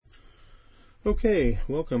Okay,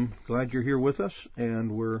 welcome. Glad you're here with us,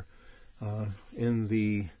 and we're in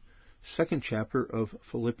the second chapter of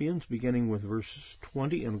Philippians, beginning with verses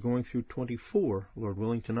 20 and going through 24, Lord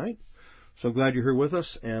willing, tonight. So glad you're here with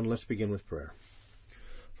us, and let's begin with prayer.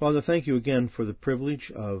 Father, thank you again for the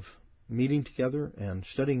privilege of meeting together and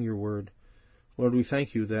studying your word. Lord, we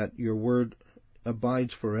thank you that your word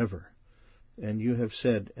abides forever, and you have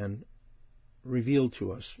said and revealed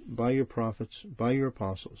to us by your prophets, by your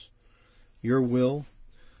apostles, your will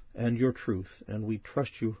and your truth, and we trust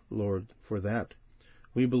you, Lord, for that.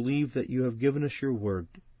 We believe that you have given us your word,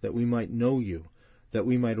 that we might know you, that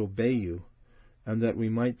we might obey you, and that we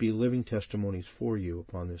might be living testimonies for you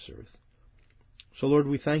upon this earth. So, Lord,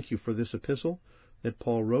 we thank you for this epistle that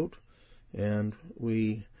Paul wrote, and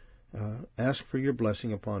we ask for your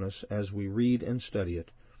blessing upon us as we read and study it,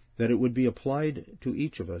 that it would be applied to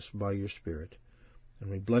each of us by your Spirit. And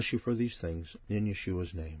we bless you for these things in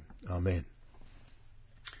Yeshua's name. Amen.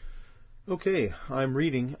 Okay, I'm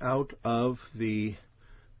reading out of the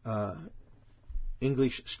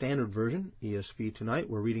English Standard Version, ESV, tonight.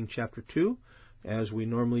 We're reading chapter 2. As we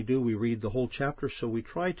normally do, we read the whole chapter, so we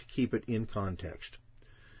try to keep it in context.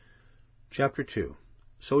 Chapter 2.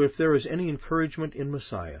 So if there is any encouragement in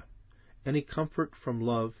Messiah, any comfort from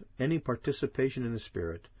love, any participation in the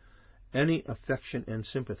Spirit, any affection and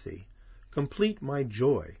sympathy, complete my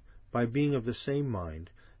joy by being of the same mind,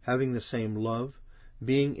 having the same love,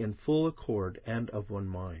 being in full accord and of one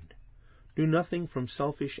mind. Do nothing from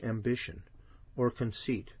selfish ambition or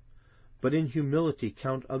conceit, but in humility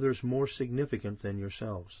count others more significant than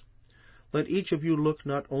yourselves. Let each of you look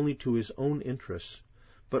not only to his own interests,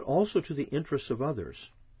 but also to the interests of others.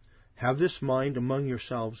 Have this mind among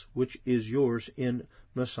yourselves, which is yours in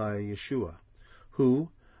Messiah Yeshua, who,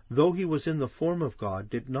 though he was in the form of God,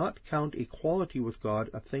 did not count equality with God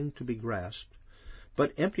a thing to be grasped,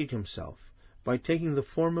 but emptied himself by taking the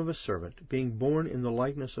form of a servant, being born in the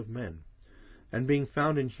likeness of men. And being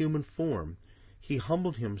found in human form, he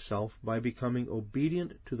humbled himself by becoming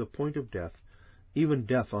obedient to the point of death, even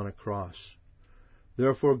death on a cross.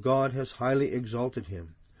 Therefore God has highly exalted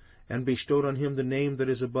him, and bestowed on him the name that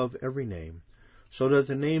is above every name, so that at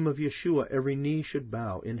the name of Yeshua every knee should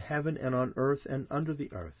bow, in heaven and on earth and under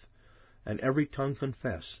the earth, and every tongue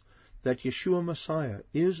confess that Yeshua Messiah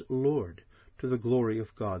is Lord, to the glory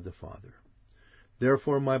of God the Father.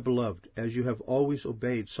 Therefore, my beloved, as you have always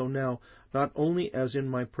obeyed, so now, not only as in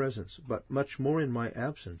my presence, but much more in my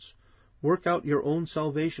absence, work out your own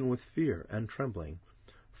salvation with fear and trembling,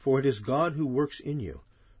 for it is God who works in you,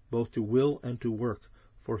 both to will and to work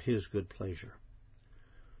for his good pleasure.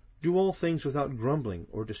 Do all things without grumbling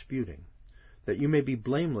or disputing, that you may be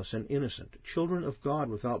blameless and innocent, children of God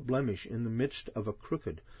without blemish in the midst of a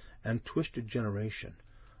crooked and twisted generation,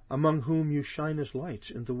 among whom you shine as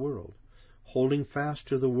lights in the world, holding fast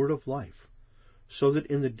to the word of life, so that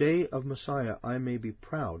in the day of Messiah I may be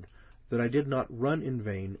proud that I did not run in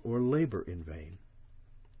vain or labor in vain.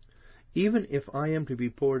 Even if I am to be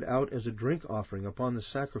poured out as a drink offering upon the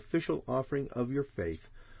sacrificial offering of your faith,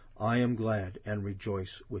 I am glad and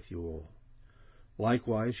rejoice with you all.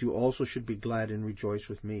 Likewise, you also should be glad and rejoice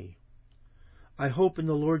with me. I hope in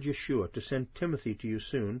the Lord Yeshua to send Timothy to you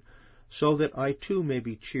soon, so that I too may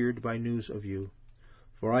be cheered by news of you.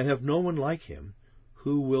 For I have no one like him,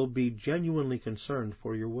 who will be genuinely concerned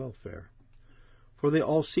for your welfare. For they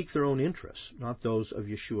all seek their own interests, not those of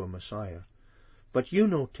Yeshua Messiah. But you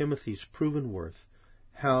know Timothy's proven worth,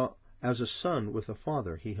 how as a son with a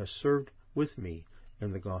father he has served with me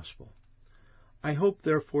in the gospel. I hope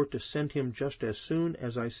therefore to send him just as soon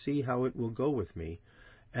as I see how it will go with me,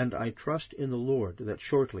 and I trust in the Lord that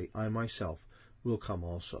shortly I myself will come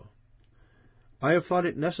also. I have thought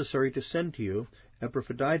it necessary to send to you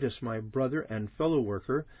Epaphroditus, my brother and fellow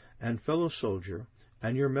worker and fellow soldier,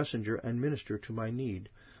 and your messenger and minister to my need,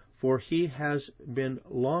 for he has been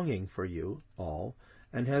longing for you all,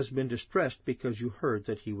 and has been distressed because you heard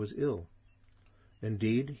that he was ill.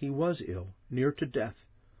 Indeed, he was ill, near to death.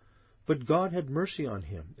 But God had mercy on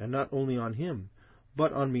him, and not only on him,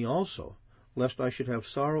 but on me also, lest I should have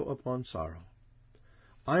sorrow upon sorrow.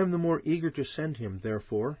 I am the more eager to send him,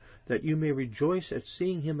 therefore, that you may rejoice at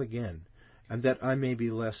seeing him again, and that I may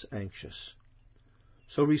be less anxious.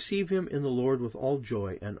 So receive him in the Lord with all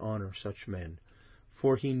joy, and honor such men,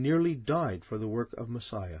 for he nearly died for the work of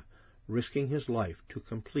Messiah, risking his life to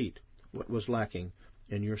complete what was lacking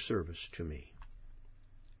in your service to me.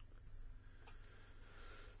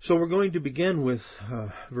 So we're going to begin with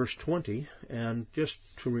verse 20, and just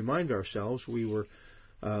to remind ourselves, we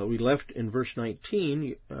left in verse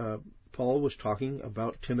 19. Paul was talking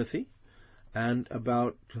about Timothy and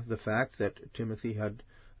about the fact that Timothy had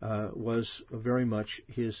was very much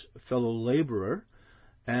his fellow laborer,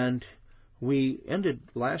 and we ended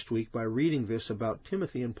last week by reading this about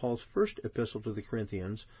Timothy in Paul's first epistle to the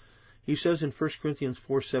Corinthians. He says in 1 Corinthians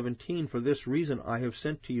 4:17, "For this reason I have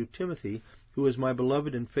sent to you Timothy, who is my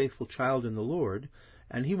beloved and faithful child in the Lord,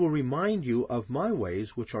 and he will remind you of my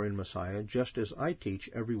ways which are in Messiah, just as I teach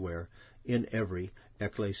everywhere in every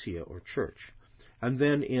ecclesia or church." And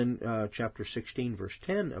then in chapter 16, verse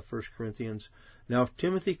 10 of 1 Corinthians, "Now if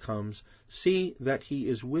Timothy comes, see that he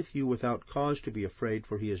is with you without cause to be afraid,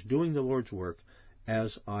 for he is doing the Lord's work,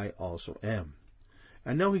 as I also am."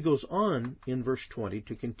 And now he goes on in verse 20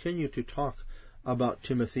 to continue to talk about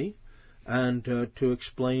Timothy and to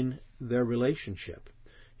explain their relationship.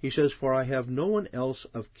 He says, "For I have no one else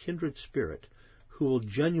of kindred spirit who will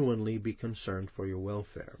genuinely be concerned for your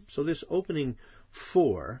welfare." So this opening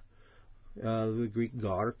 "for," the Greek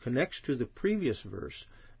gar, connects to the previous verse,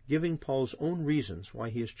 giving Paul's own reasons why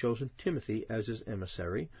he has chosen Timothy as his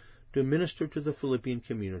emissary to minister to the Philippian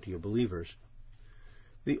community of believers.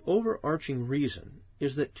 The overarching reason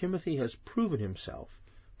is that Timothy has proven himself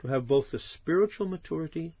to have both the spiritual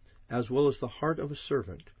maturity as well as the heart of a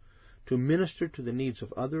servant to minister to the needs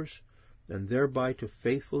of others and thereby to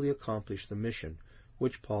faithfully accomplish the mission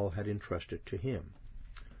which Paul had entrusted to him.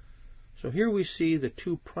 So here we see the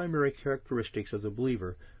two primary characteristics of the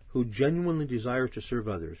believer who genuinely desires to serve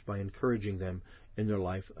others by encouraging them in their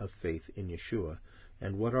life of faith in Yeshua.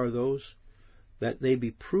 And what are those? That they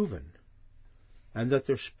be proven, and that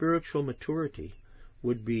their spiritual maturity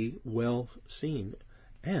would be well seen,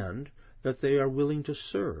 and that they are willing to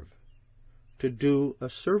serve, to do a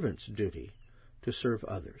servant's duty, to serve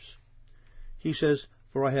others. He says,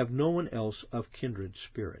 "For I have no one else of kindred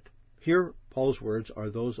spirit." Here Paul's words are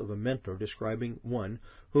those of a mentor describing one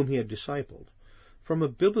whom he had discipled. From a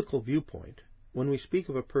biblical viewpoint, when we speak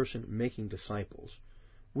of a person making disciples,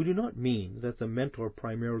 we do not mean that the mentor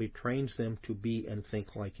primarily trains them to be and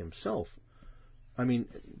think like himself. I mean,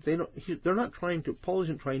 Paul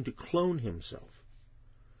isn't trying to clone himself.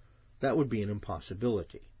 That would be an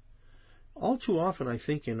impossibility. All too often, I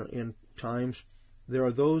think, in times, there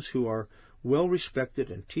are those who are well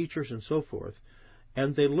respected and teachers and so forth,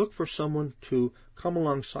 and they look for someone to come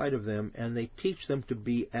alongside of them and they teach them to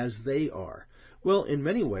be as they are. Well, in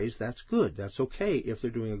many ways, that's good. That's okay if they're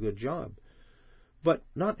doing a good job. But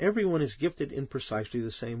not everyone is gifted in precisely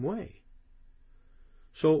the same way.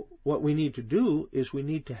 So what we need to do is we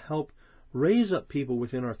need to help raise up people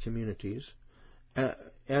within our communities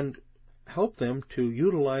and help them to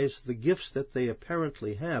utilize the gifts that they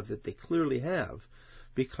apparently have, that they clearly have,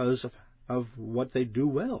 because of what they do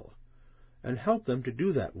well, and help them to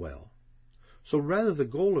do that well. So rather, the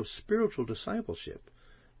goal of spiritual discipleship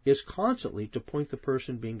is constantly to point the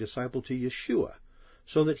person being discipled to Yeshua,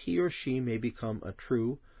 so that he or she may become a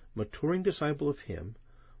true, maturing disciple of Him,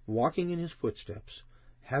 walking in His footsteps,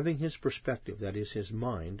 having His perspective, that is, His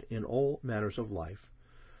mind, in all matters of life,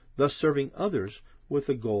 thus serving others with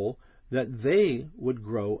the goal that they would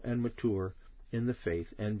grow and mature in the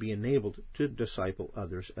faith and be enabled to disciple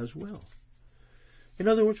others as well. In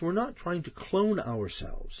other words, we're not trying to clone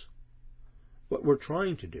ourselves. What we're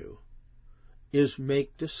trying to do is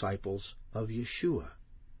make disciples of Yeshua.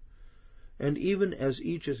 And even as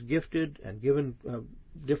each is gifted and given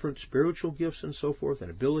different spiritual gifts and so forth, and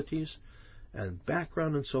abilities and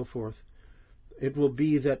background and so forth, it will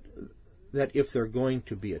be that if they're going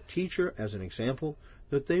to be a teacher, as an example,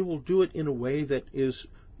 that they will do it in a way that is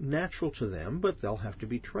natural to them, but they'll have to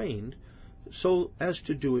be trained so as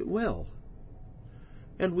to do it well.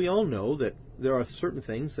 And we all know that there are certain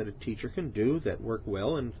things that a teacher can do that work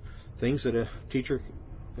well, and things that a teacher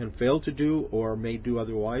can fail to do or may do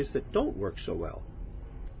otherwise that don't work so well.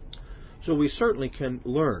 So we certainly can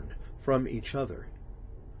learn from each other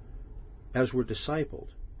as we're discipled.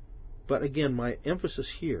 But again, my emphasis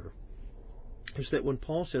here is that when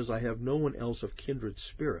Paul says, "I have no one else of kindred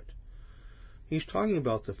spirit," he's talking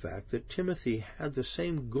about the fact that Timothy had the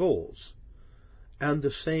same goals and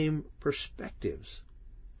the same perspectives.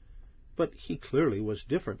 But he clearly was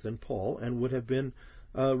different than Paul and would have been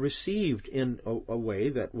received in a way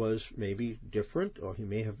that was maybe different, or he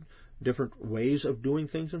may have different ways of doing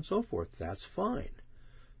things and so forth. That's fine,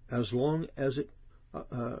 as long as it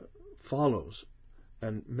follows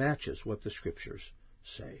and matches what the Scriptures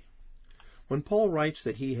say. When Paul writes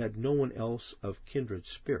that he had no one else of kindred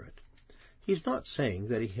spirit, he's not saying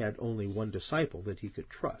that he had only one disciple that he could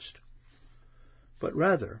trust, but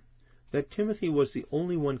rather that Timothy was the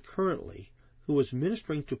only one currently who was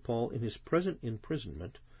ministering to Paul in his present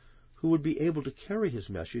imprisonment who would be able to carry his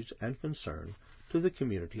message and concern to the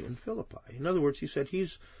community in Philippi. In other words, he said,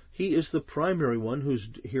 he is the primary one who's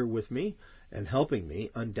here with me and helping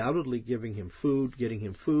me, undoubtedly getting him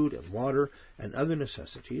food and water and other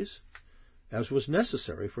necessities, as was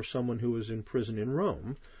necessary for someone who was in prison in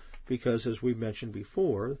Rome, because, as we mentioned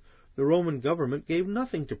before, the Roman government gave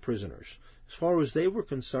nothing to prisoners. As far as they were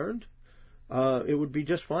concerned, it would be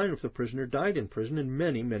just fine if the prisoner died in prison, and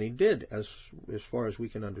many, many did, as far as we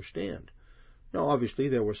can understand. Now, obviously,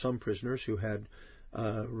 there were some prisoners who had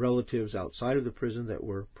relatives outside of the prison that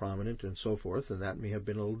were prominent and so forth, and that may have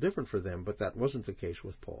been a little different for them, but that wasn't the case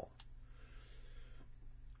with Paul.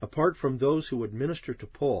 Apart from those who would minister to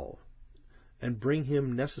Paul and bring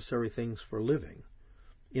him necessary things for living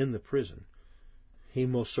in the prison, he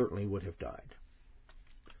most certainly would have died.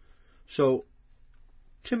 So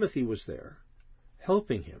Timothy was there,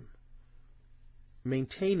 helping him,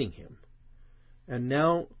 maintaining him, and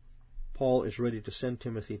now Paul is ready to send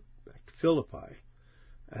Timothy back to Philippi,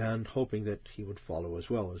 and hoping that he would follow as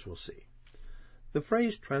well, as we'll see. The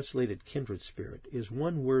phrase translated kindred spirit is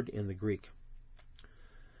one word in the Greek.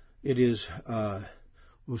 It is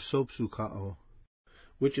usopsukao,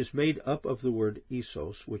 which is made up of the word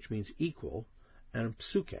isos, which means equal, and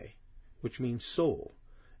psuche, which means soul,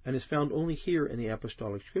 and is found only here in the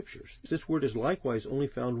Apostolic Scriptures. This word is likewise only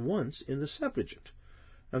found once in the Septuagint,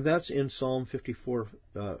 and that's in Psalm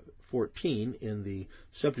 54:14 in the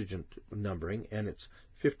Septuagint numbering, and it's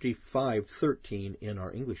 55:13 in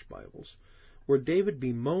our English Bibles, where David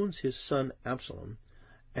bemoans his son Absalom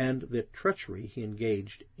and the treachery he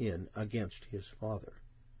engaged in against his father.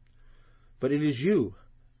 But it is you,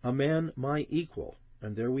 a man my equal,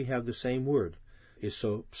 and there we have the same word,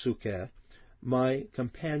 isopsuche, my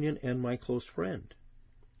companion and my close friend.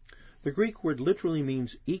 The Greek word literally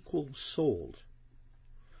means equal-souled.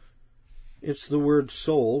 It's the word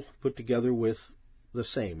soul put together with the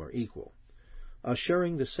same, or equal,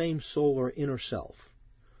 sharing the same soul or inner self.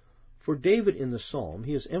 For David in the psalm,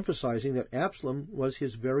 he is emphasizing that Absalom was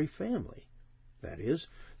his very family. That is,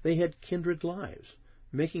 they had kindred lives,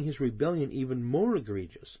 making his rebellion even more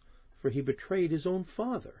egregious, for he betrayed his own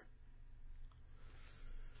father.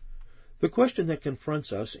 The question that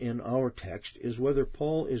confronts us in our text is whether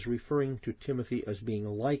Paul is referring to Timothy as being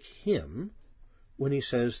like him when he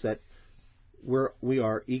says that we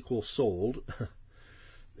are equal-souled,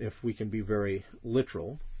 if we can be very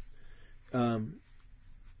literal. Does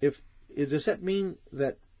that mean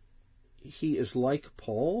that he is like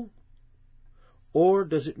Paul? Or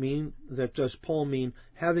does Paul mean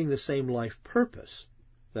having the same life purpose,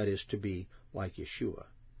 that is, to be like Yeshua?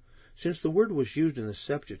 Since the word was used in the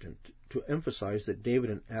Septuagint to emphasize that David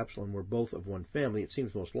and Absalom were both of one family, it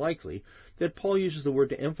seems most likely that Paul uses the word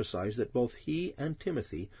to emphasize that both he and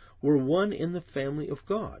Timothy were one in the family of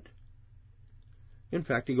God. In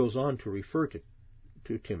fact, he goes on to refer to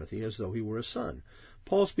Timothy as though he were a son.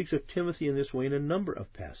 Paul speaks of Timothy in this way in a number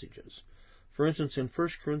of passages. For instance, in 1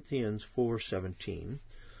 Corinthians 4:17,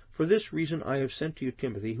 "For this reason I have sent to you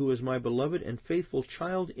Timothy, who is my beloved and faithful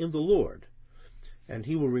child in the Lord, and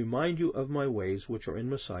he will remind you of my ways which are in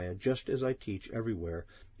Messiah, just as I teach everywhere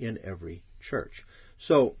in every church."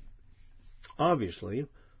 So, obviously,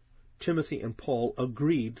 Timothy and Paul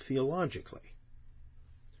agreed theologically.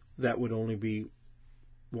 That would only be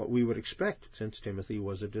what we would expect, since Timothy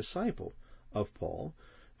was a disciple of Paul,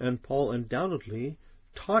 and Paul undoubtedly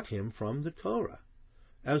taught him from the Torah,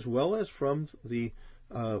 as well as from the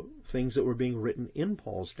things that were being written in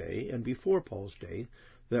Paul's day and before Paul's day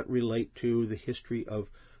that relate to the history of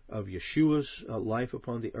Yeshua's life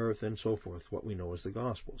upon the earth and so forth, what we know as the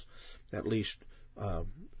Gospels, at least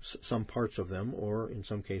some parts of them, or in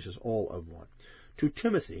some cases all of one. To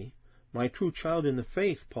Timothy, my true child in the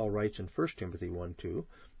faith, Paul writes in 1 Timothy 1:2,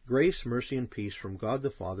 "Grace, mercy, and peace from God the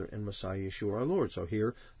Father and Messiah Yeshua our Lord." So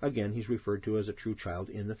here, again, he's referred to as a true child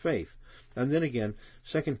in the faith. And then again,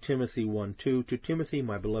 2 Timothy 1:2, "To Timothy,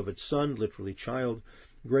 my beloved son," literally child,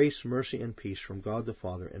 "grace, mercy, and peace from God the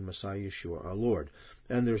Father and Messiah Yeshua our Lord."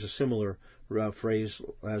 And there's a similar phrase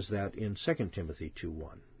as that in 2 Timothy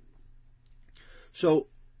 2:1. So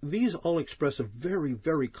these all express a very,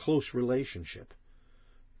 very close relationship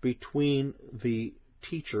between the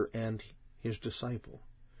teacher and his disciple.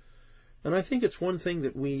 And I think it's one thing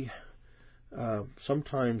that we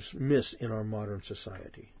sometimes miss in our modern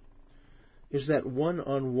society, is that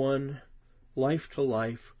one-on-one,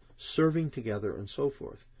 life-to-life, serving together and so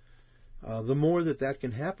forth. The more that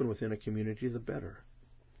can happen within a community, the better.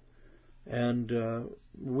 And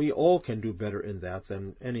we all can do better in that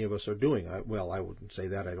than any of us are doing. I wouldn't say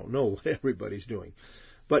that. I don't know what everybody's doing.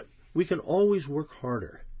 But we can always work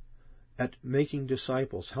harder at making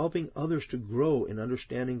disciples, helping others to grow in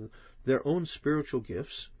understanding their own spiritual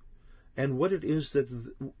gifts and what it is that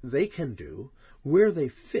they can do, where they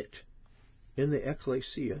fit in the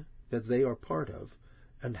ecclesia that they are part of,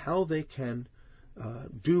 and how they can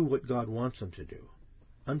do what God wants them to do.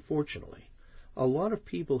 Unfortunately, a lot of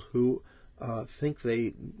people who think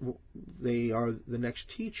they are the next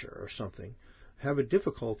teacher or something have a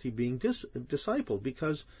difficulty being discipled,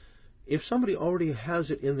 because if somebody already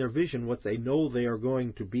has it in their vision what they know they are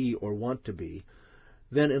going to be or want to be,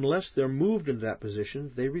 then unless they're moved into that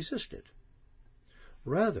position, they resist it.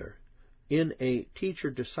 Rather, in a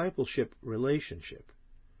teacher-discipleship relationship,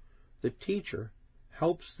 the teacher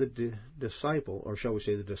helps the disciple, or shall we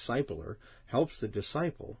say the discipler, helps the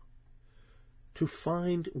disciple to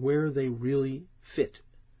find where they really fit.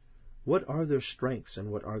 What are their strengths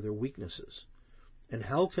and what are their weaknesses? And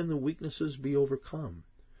how can the weaknesses be overcome?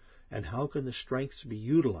 And how can the strengths be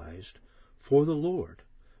utilized for the Lord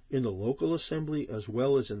in the local assembly as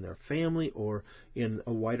well as in their family or in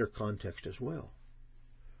a wider context as well?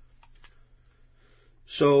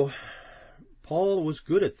 So, Paul was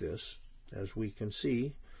good at this, as we can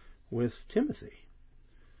see, with Timothy.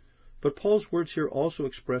 But Paul's words here also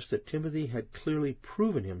express that Timothy had clearly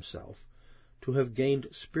proven himself to have gained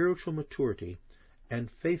spiritual maturity and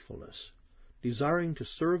faithfulness, desiring to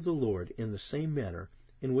serve the Lord in the same manner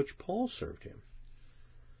in which Paul served him.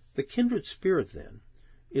 The kindred spirit, then,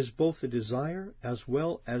 is both the desire as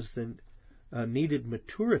well as the needed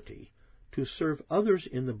maturity to serve others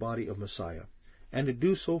in the body of Messiah, and to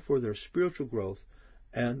do so for their spiritual growth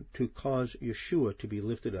and to cause Yeshua to be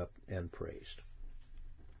lifted up and praised.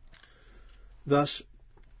 Thus,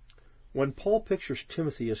 when Paul pictures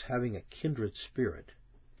Timothy as having a kindred spirit,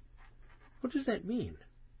 what does that mean?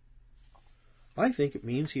 I think it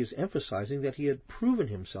means he is emphasizing that he had proven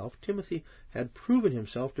himself, Timothy had proven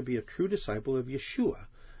himself to be a true disciple of Yeshua,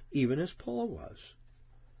 even as Paul was.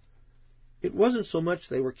 It wasn't so much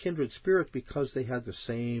they were kindred spirits because they had the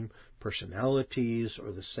same personalities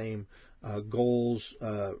or the same goals,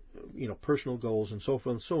 personal goals and so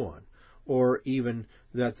forth and so on, or even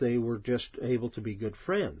that they were just able to be good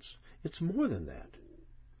friends. It's more than that.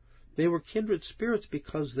 They were kindred spirits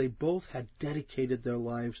because they both had dedicated their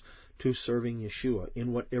lives to serving Yeshua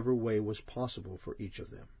in whatever way was possible for each of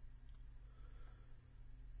them.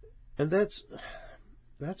 And that's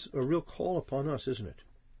a real call upon us, isn't it?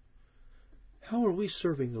 How are we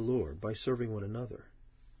serving the Lord? By serving one another.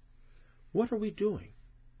 What are we doing?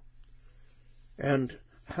 And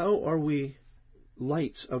how are we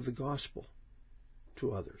lights of the gospel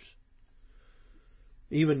to others?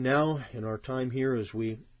 Even now, in our time here, as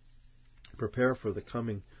we prepare for the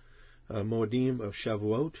coming Moedim of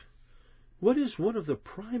Shavuot, what is one of the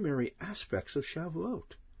primary aspects of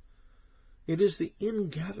Shavuot? It is the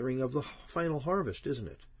ingathering of the final harvest, isn't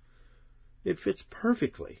it? It fits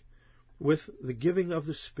perfectly with the giving of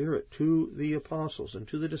the Spirit to the apostles and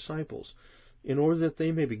to the disciples, in order that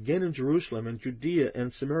they may begin in Jerusalem and Judea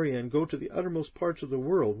and Samaria and go to the uttermost parts of the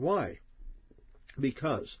world. Why?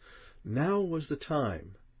 Because now was the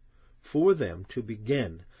time for them to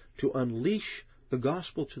begin to unleash the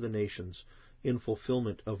gospel to the nations in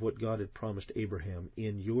fulfillment of what God had promised Abraham: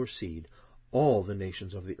 in your seed all the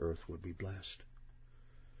nations of the earth would be blessed.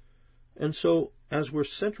 And so, as we're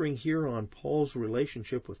centering here on Paul's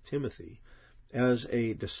relationship with Timothy as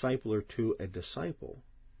a discipler to a disciple,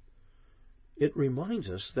 it reminds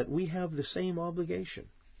us that we have the same obligation.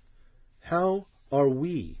 How are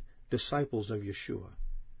we disciples of Yeshua?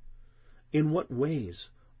 In what ways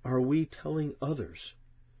are we telling others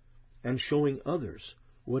and showing others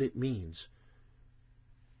what it means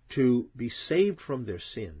to be saved from their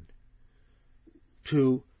sin,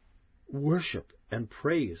 to worship and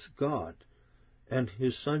praise God and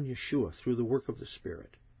His Son Yeshua through the work of the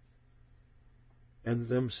Spirit, and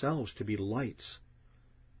themselves to be lights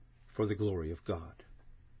for the glory of God?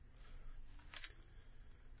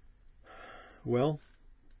 Well,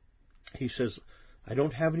 he says, I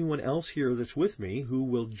don't have anyone else here that's with me who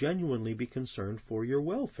will genuinely be concerned for your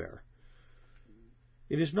welfare.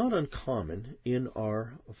 It is not uncommon in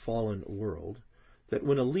our fallen world that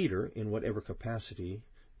when a leader, in whatever capacity,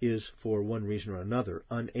 is, for one reason or another,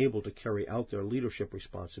 unable to carry out their leadership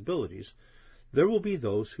responsibilities, there will be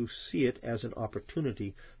those who see it as an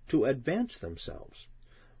opportunity to advance themselves.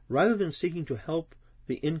 Rather than seeking to help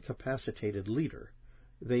the incapacitated leader,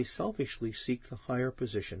 they selfishly seek the higher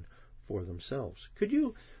position for themselves. Could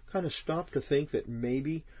you kind of stop to think that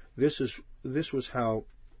maybe this was how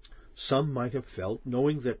some might have felt,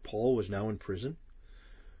 knowing that Paul was now in prison?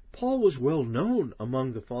 Paul was well known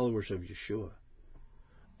among the followers of Yeshua.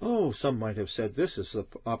 Oh, some might have said, this is the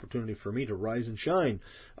opportunity for me to rise and shine.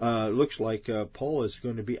 Looks like Paul is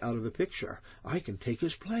going to be out of the picture. I can take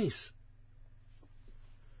his place.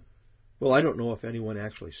 Well, I don't know if anyone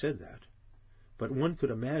actually said that, but one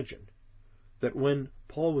could imagine that when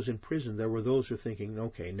Paul was in prison, there were those who were thinking,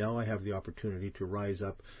 okay, now I have the opportunity to rise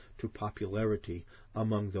up to popularity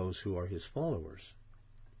among those who are his followers,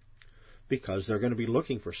 because they're going to be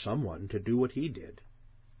looking for someone to do what he did.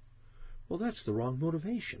 Well, that's the wrong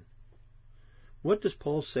motivation. What does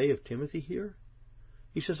Paul say of Timothy here?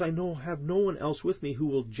 He says, I have no one else with me who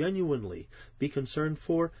will genuinely be concerned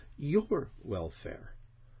for your welfare,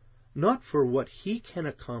 not for what he can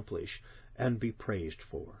accomplish and be praised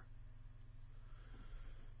for.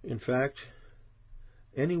 In fact,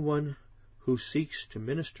 anyone who seeks to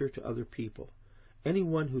minister to other people,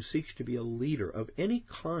 anyone who seeks to be a leader of any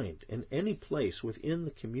kind in any place within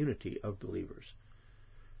the community of believers,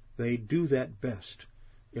 they do that best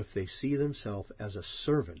if they see themselves as a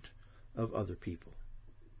servant of other people.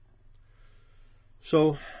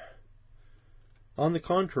 So, on the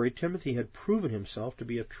contrary, Timothy had proven himself to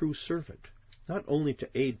be a true servant, not only to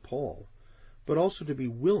aid Paul, but also to be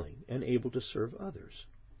willing and able to serve others.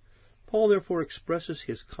 Paul therefore expresses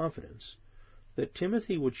his confidence that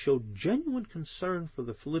Timothy would show genuine concern for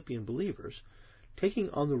the Philippian believers, taking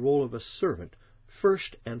on the role of a servant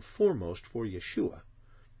first and foremost for Yeshua,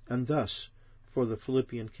 and thus for the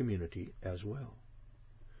Philippian community as well.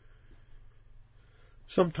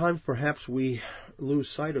 Sometimes perhaps we lose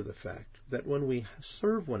sight of the fact that when we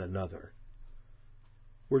serve one another,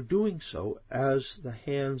 we're doing so as the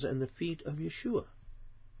hands and the feet of Yeshua.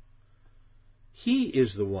 He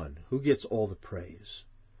is the one who gets all the praise.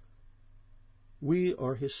 We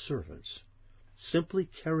are his servants, simply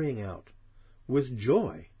carrying out with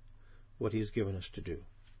joy what he's given us to do.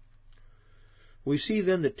 We see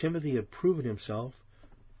then that Timothy had proven himself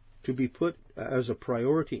to be put as a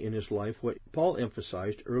priority in his life, what Paul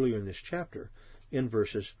emphasized earlier in this chapter in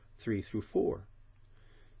verses 3 through 4.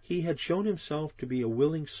 He had shown himself to be a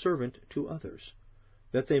willing servant to others,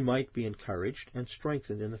 that they might be encouraged and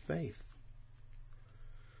strengthened in the faith.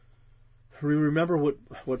 We remember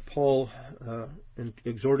what Paul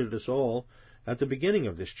exhorted us all at the beginning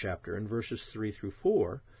of this chapter in verses 3 through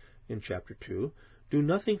 4 in chapter 2. Do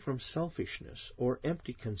nothing from selfishness or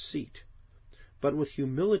empty conceit, but with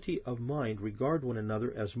humility of mind regard one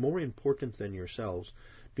another as more important than yourselves.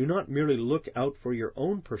 Do not merely look out for your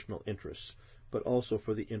own personal interests, but also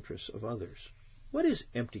for the interests of others. What is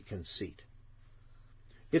empty conceit?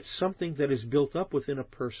 It's something that is built up within a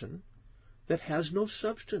person that has no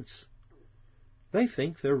substance. They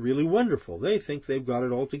think they're really wonderful. They think they've got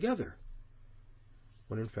it all together,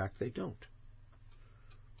 when in fact they don't.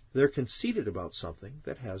 They're conceited about something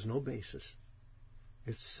that has no basis.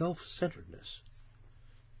 It's self-centeredness.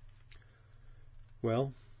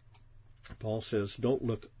 Well, Paul says, don't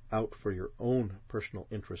look out for your own personal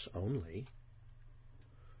interests only,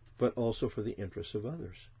 but also for the interests of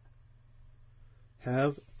others.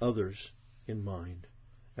 Have others in mind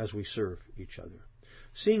as we serve each other.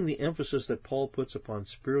 Seeing the emphasis that Paul puts upon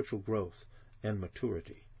spiritual growth and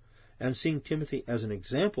maturity, and seeing Timothy as an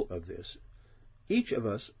example of this, each of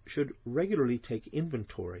us should regularly take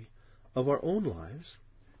inventory of our own lives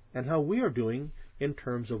and how we are doing in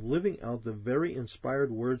terms of living out the very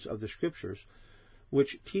inspired words of the Scriptures,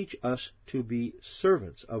 which teach us to be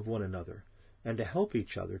servants of one another and to help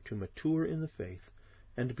each other to mature in the faith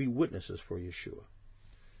and to be witnesses for Yeshua.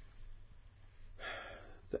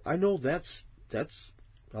 I know that's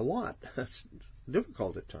a lot. That's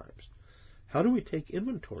difficult at times. How do we take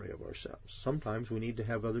inventory of ourselves? Sometimes we need to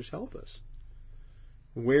have others help us.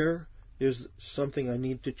 Where is something I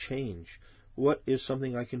need to change? What is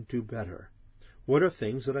something I can do better? What are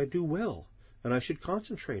things that I do well? And I should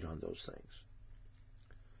concentrate on those things.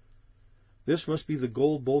 This must be the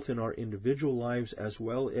goal both in our individual lives as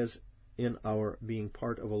well as in our being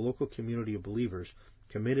part of a local community of believers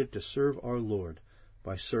committed to serve our Lord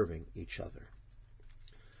by serving each other.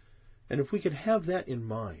 And if we could have that in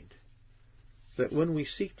mind, that when we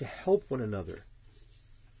seek to help one another,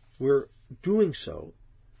 we're doing so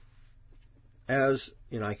as,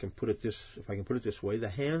 and if I can put it this way, the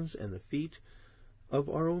hands and the feet of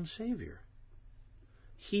our own Savior.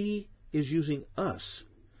 He is using us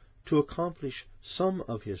to accomplish some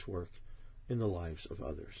of his work in the lives of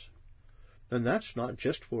others. And that's not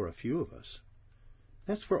just for a few of us.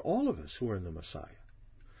 That's for all of us who are in the Messiah.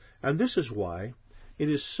 And this is why it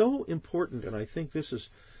is so important, and I think this is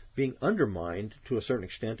being undermined to a certain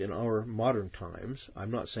extent in our modern times.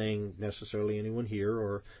 I'm not saying necessarily anyone here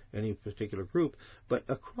or any particular group, but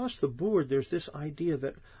across the board there's this idea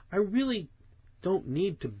that I really don't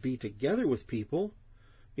need to be together with people.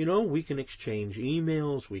 We can exchange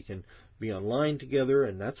emails, we can be online together,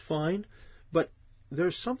 and that's fine. But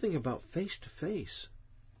there's something about face-to-face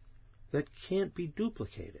that can't be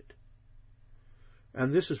duplicated.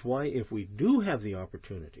 And this is why, if we do have the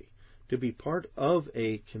opportunity to be part of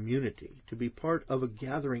a community, to be part of a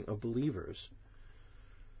gathering of believers,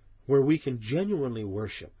 where we can genuinely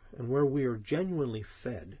worship and where we are genuinely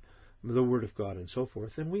fed the Word of God and so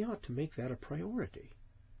forth, then we ought to make that a priority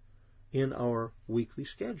in our weekly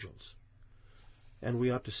schedules. And we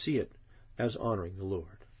ought to see it as honoring the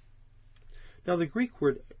Lord. Now, the Greek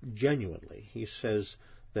word genuinely, he says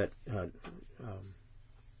that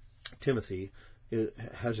Timothy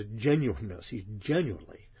has a genuineness. He's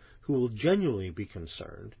genuinely, who will genuinely be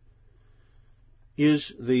concerned,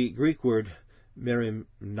 is the Greek word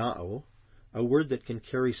merimnao, a word that can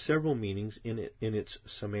carry several meanings in its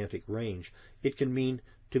semantic range. It can mean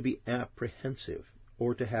to be apprehensive,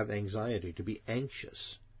 or to have anxiety, to be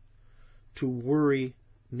anxious, to worry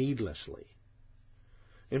needlessly.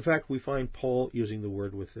 In fact, we find Paul using the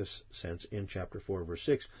word with this sense in chapter 4, verse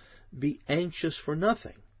 6. Be anxious for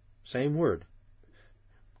nothing. Same word.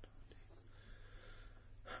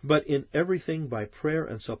 But in everything by prayer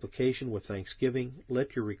and supplication with thanksgiving,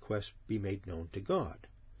 let your requests be made known to God.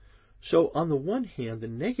 So on the one hand, the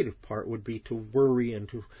negative part would be to worry and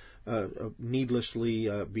to needlessly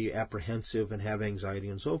be apprehensive and have anxiety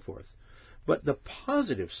and so forth. But the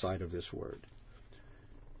positive side of this word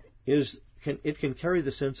is it can carry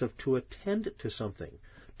the sense of to attend to something,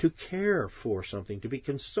 to care for something, to be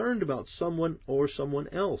concerned about someone or someone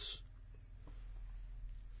else.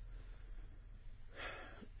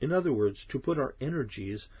 In other words, to put our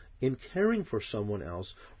energies in caring for someone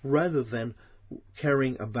else rather than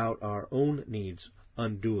caring about our own needs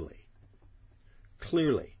unduly.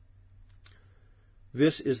 Clearly,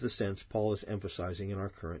 this is the sense Paul is emphasizing in our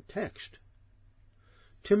current text.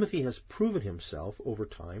 Timothy has proven himself over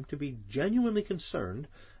time to be genuinely concerned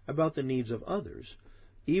about the needs of others,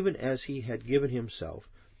 even as he had given himself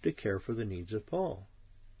to care for the needs of Paul.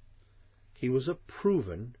 He was a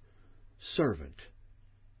proven servant,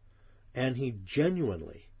 and he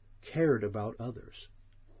genuinely cared about others.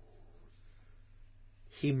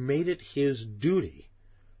 He made it his duty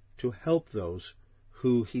to help those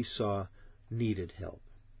who he saw needed help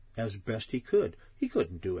as best he could. He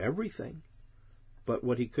couldn't do everything, but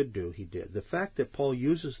what he could do, he did. The fact that Paul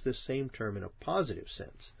uses this same term in a positive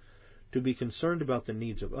sense, to be concerned about the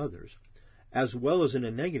needs of others, as well as in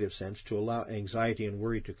a negative sense, to allow anxiety and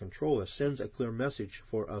worry to control us, sends a clear message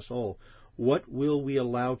for us all. What will we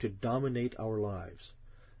allow to dominate our lives?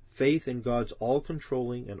 Faith in God's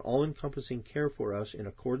all-controlling and all-encompassing care for us in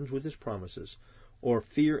accordance with His promises, or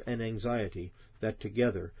fear and anxiety that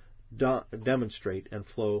together demonstrate and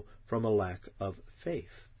flow from a lack of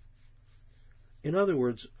faith? In other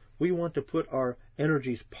words, we want to put our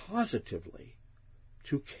energies positively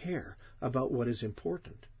to care about what is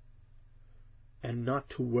important and not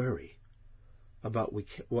to worry about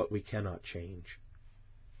what we cannot change.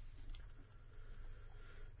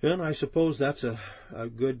 And I suppose that's a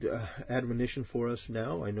good admonition for us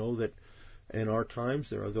now. I know that in our times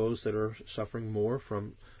there are those that are suffering more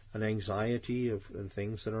from an anxiety and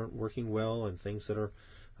things that aren't working well and things that are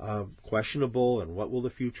questionable, and what will the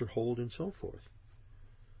future hold and so forth.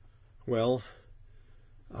 Well,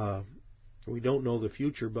 we don't know the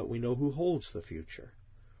future, but we know who holds the future.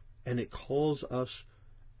 And it calls us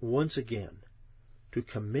once again to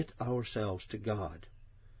commit ourselves to God,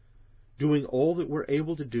 doing all that we're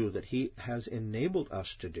able to do that He has enabled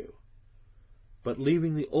us to do, but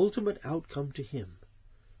leaving the ultimate outcome to Him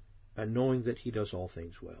and knowing that He does all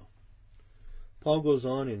things well. Paul goes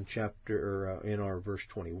on in our verse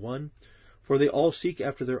 21, for they all seek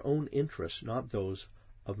after their own interests, not those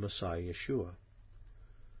of Messiah Yeshua.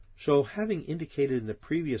 So, having indicated in the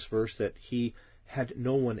previous verse that he had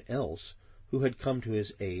no one else who had come to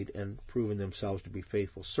his aid and proven themselves to be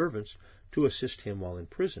faithful servants to assist him while in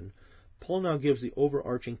prison, Paul now gives the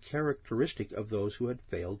overarching characteristic of those who had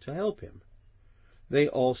failed to help him. They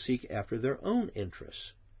all seek after their own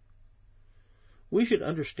interests. We should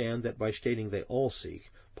understand that by stating they all seek,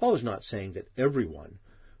 Paul is not saying that everyone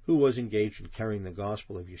who was engaged in carrying the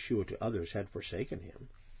gospel of Yeshua to others had forsaken him.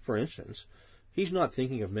 For instance, he's not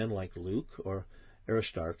thinking of men like Luke or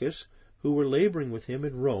Aristarchus, who were laboring with him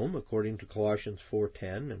in Rome, according to Colossians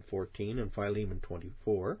 4:10 and 14 and Philemon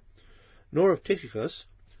 24, nor of Tychicus,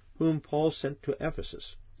 whom Paul sent to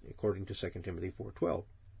Ephesus, according to 2 Timothy 4:12.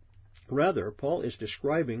 Rather, Paul is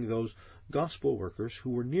describing those gospel workers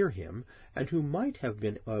who were near him and who might have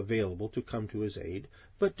been available to come to his aid,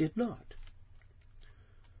 but did not.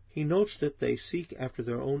 he notes that they seek after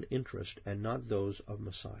their own interest and not those of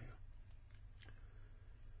Messiah.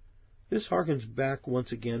 This harkens back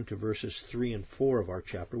once again to verses 3 and 4 of our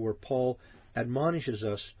chapter, where Paul admonishes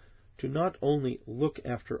us to not only look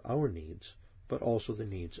after our needs, but also the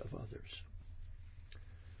needs of others.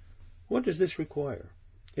 What does this require?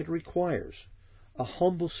 It requires a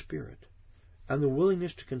humble spirit and the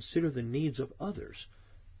willingness to consider the needs of others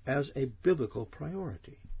as a biblical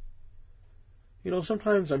priority. You know,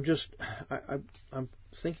 sometimes I'm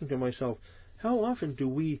thinking to myself, how often do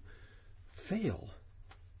we fail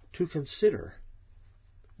to consider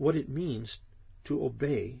what it means to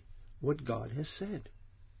obey what God has said?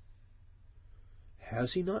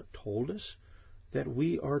 Has He not told us that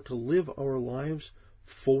we are to live our lives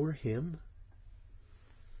for Him?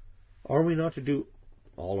 Are we not to do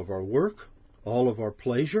all of our work, all of our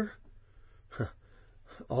pleasure,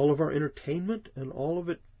 all of our entertainment, and all of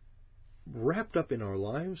it wrapped up in our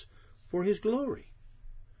lives for His glory?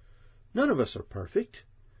 None of us are perfect.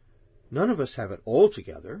 None of us have it all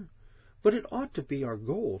together, but it ought to be our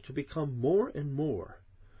goal to become more and more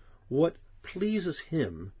what pleases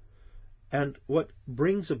Him and what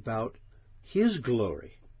brings about His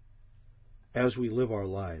glory as we live our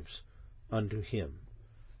lives unto Him.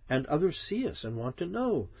 And others see us and want to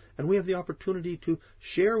know, and we have the opportunity to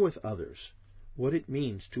share with others what it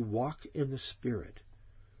means to walk in the Spirit,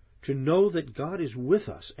 to know that God is with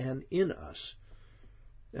us and in us,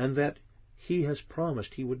 and that He has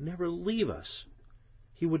promised He would never leave us,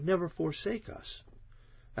 He would never forsake us.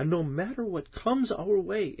 And no matter what comes our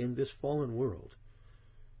way in this fallen world,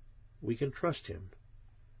 we can trust Him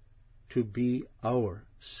to be our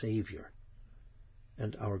Savior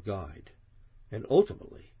and our guide. And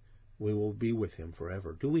ultimately, we will be with Him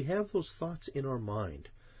forever. Do we have those thoughts in our mind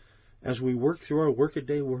as we work through our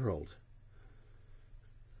workaday world?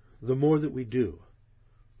 The more that we do,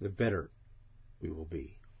 the better we will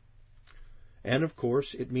be. And of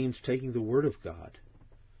course, it means taking the Word of God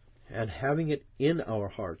and having it in our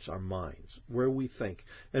hearts, our minds, where we think,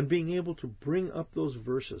 and being able to bring up those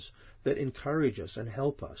verses that encourage us and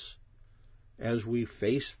help us as we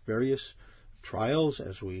face various trials,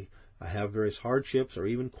 as we have various hardships or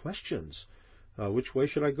even questions. Which way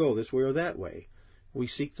should I go, this way or that way? We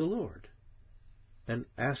seek the Lord and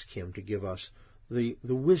ask Him to give us the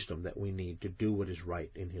wisdom that we need to do what is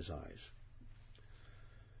right in His eyes.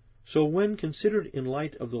 So when considered in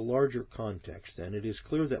light of the larger context, then, it is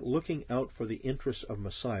clear that looking out for the interests of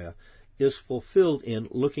Messiah is fulfilled in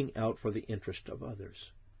looking out for the interest of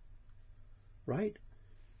others. Right?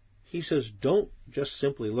 He says, don't just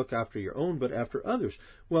simply look after your own, but after others.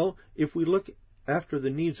 Well, if we look after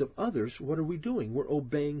the needs of others, what are we doing? We're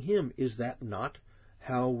obeying Him. Is that not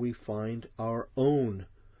how we find our own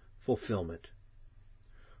fulfillment?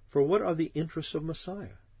 For what are the interests of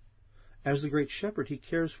Messiah? As the great shepherd, He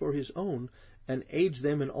cares for His own and aids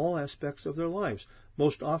them in all aspects of their lives.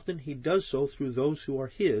 Most often He does so through those who are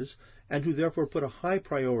His and who therefore put a high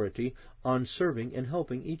priority on serving and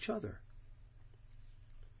helping each other.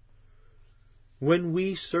 When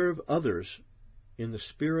we serve others in the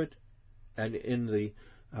Spirit and in the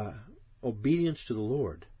obedience to the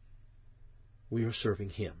Lord, we are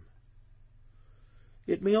serving Him.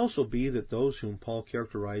 It may also be that those whom Paul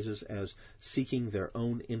characterizes as seeking their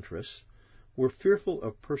own interests were fearful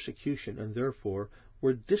of persecution and therefore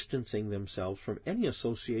were distancing themselves from any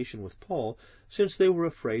association with Paul, since they were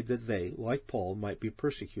afraid that they, like Paul, might be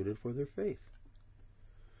persecuted for their faith.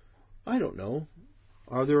 I don't know.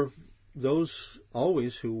 Are there those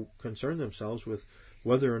always who concern themselves with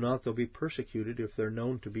whether or not they'll be persecuted if they're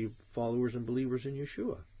known to be followers and believers in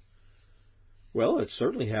Yeshua? Well, it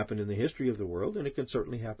certainly happened in the history of the world, and it can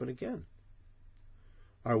certainly happen again.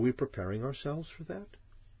 Are we preparing ourselves for that?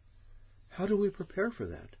 How do we prepare for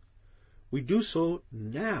that? We do so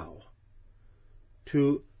now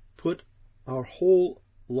to put our whole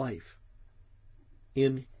life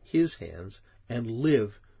in His hands and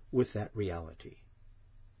live with that reality.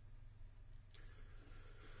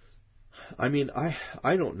 I mean,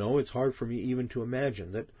 I don't know. It's hard for me even to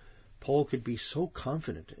imagine that Paul could be so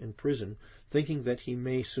confident in prison, thinking that he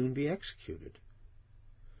may soon be executed.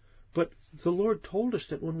 But the Lord told us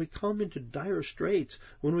that when we come into dire straits,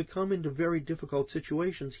 when we come into very difficult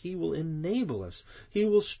situations, He will enable us. He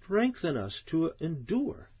will strengthen us to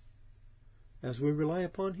endure as we rely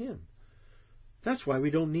upon Him. That's why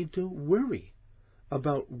we don't need to worry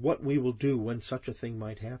about what we will do when such a thing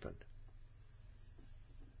might happen.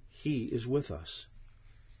 He is with us,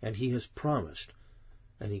 and He has promised,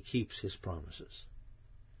 and He keeps His promises.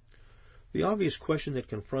 The obvious question that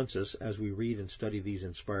confronts us as we read and study these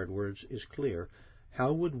inspired words is clear.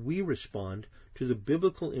 how would we respond to the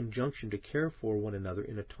biblical injunction to care for one another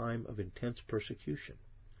in a time of intense persecution?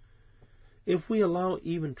 If we allow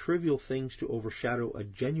even trivial things to overshadow a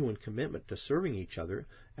genuine commitment to serving each other,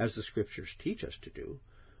 as the Scriptures teach us to do,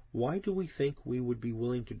 why do we think we would be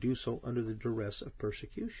willing to do so under the duress of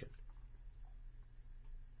persecution?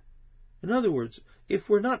 In other words, if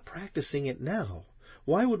we're not practicing it now,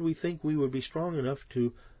 why would we think we would be strong enough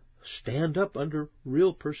to stand up under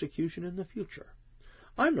real persecution in the future?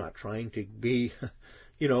 I'm not trying to be,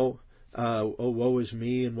 oh, woe is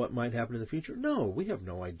me and what might happen in the future. No, we have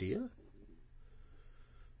no idea.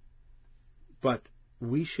 But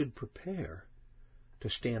we should prepare to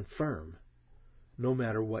stand firm no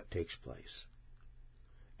matter what takes place.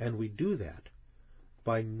 And we do that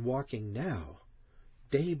by walking now,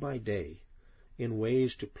 day by day, in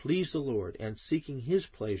ways to please the Lord and seeking His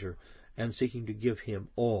pleasure and seeking to give Him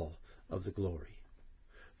all of the glory.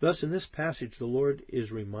 Thus, in this passage, the Lord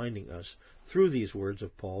is reminding us, through these words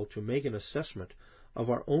of Paul, to make an assessment of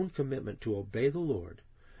our own commitment to obey the Lord,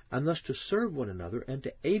 and thus to serve one another and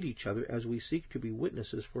to aid each other as we seek to be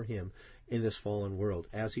witnesses for Him in this fallen world.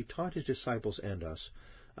 As He taught His disciples and us,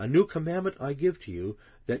 "A new commandment I give to you,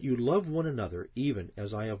 that you love one another, even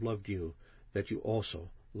as I have loved you, that you also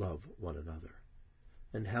love one another."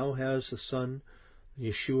 And how has the Son,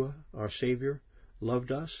 Yeshua, our Savior,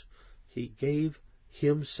 loved us? He gave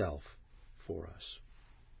Himself for us.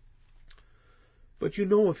 "But you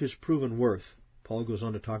know of his proven worth," Paul goes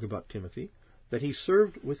on to talk about Timothy, "that he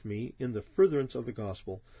served with me in the furtherance of the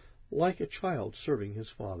gospel, like a child serving his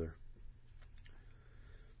father."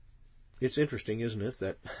 It's interesting, isn't it,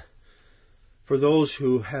 that for those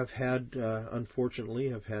who have had, unfortunately,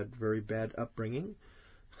 have had very bad upbringing,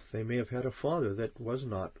 they may have had a father that was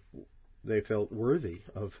not, they felt, worthy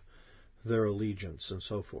of their allegiance and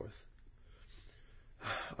so forth.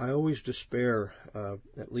 I always despair,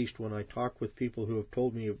 at least when I talk with people who have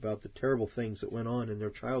told me about the terrible things that went on in their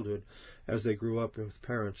childhood as they grew up with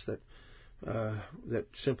parents that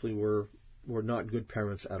simply were not good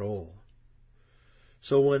parents at all.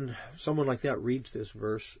 So when someone like that reads this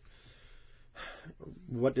verse,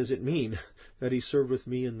 what does it mean that he served with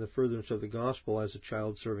me in the furtherance of the gospel as a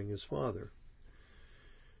child serving his father?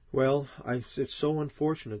 Well, it's so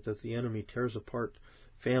unfortunate that the enemy tears apart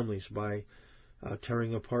families by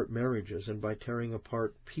tearing apart marriages and by tearing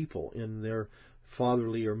apart people in their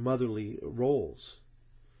fatherly or motherly roles.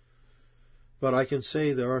 But I can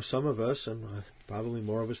say there are some of us, and probably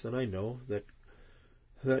more of us than I know,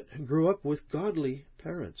 that grew up with godly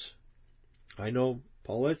parents. I know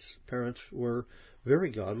Paulette's parents were very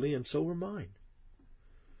godly, and so were mine.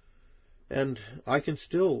 And I can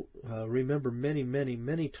still remember many, many,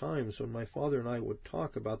 many times when my father and I would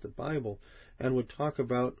talk about the Bible and would talk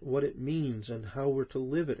about what it means and how we're to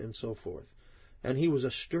live it and so forth. And he was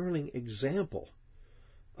a sterling example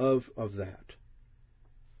of that.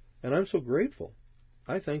 And I'm so grateful.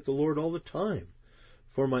 I thank the Lord all the time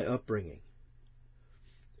for my upbringing.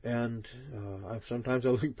 And sometimes I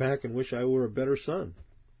look back and wish I were a better son.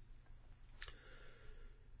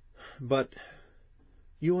 But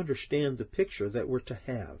you understand the picture that we're to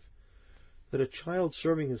have, that a child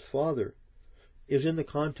serving his father is in the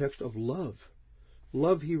context of love.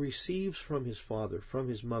 Love he receives from his father, from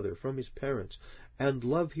his mother, from his parents, and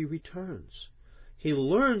love he returns. He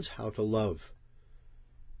learns how to love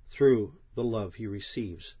through the love he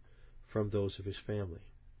receives from those of his family.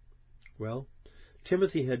 Well,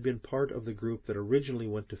 Timothy had been part of the group that originally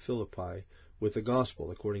went to Philippi with the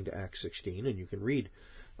gospel, according to Acts 16, and you can read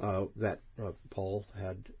that Paul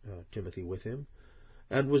had Timothy with him,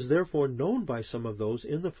 and was therefore known by some of those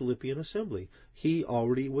in the Philippian assembly. He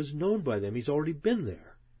already was known by them. He's already been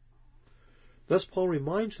there. Thus Paul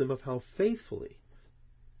reminds them of how faithfully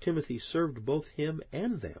Timothy served both him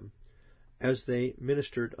and them as they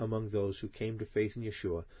ministered among those who came to faith in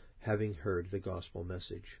Yeshua, having heard the gospel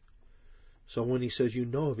message. So when he says you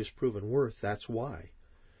know of his proven worth, that's why.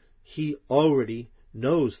 He already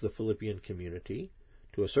knows the Philippian community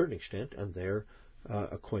to a certain extent, and they're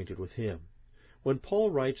acquainted with him. When Paul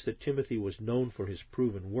writes that Timothy was known for his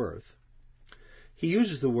proven worth, he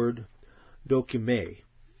uses the word dokime,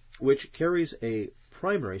 which carries a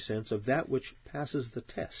primary sense of that which passes the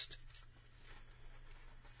test.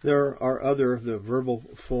 There are the verbal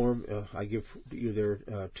form, I give you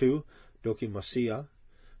there too, dokimasia,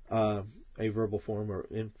 a verbal form or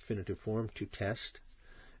infinitive form, to test,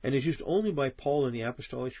 and is used only by Paul in the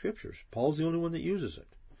Apostolic Scriptures. Paul's the only one that uses it.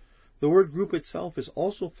 The word group itself is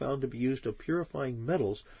also found to be used of purifying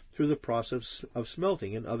metals through the process of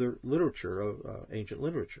smelting in other literature, ancient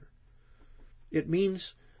literature. It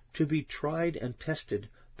means to be tried and tested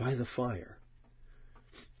by the fire.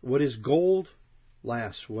 What is gold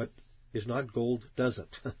lasts. What is not gold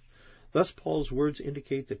doesn't. Thus Paul's words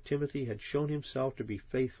indicate that Timothy had shown himself to be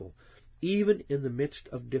faithful, even in the midst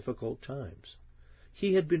of difficult times.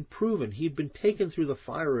 He had been proven. He had been taken through the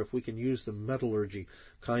fire, if we can use the metallurgy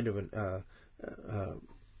kind of an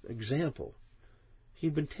example.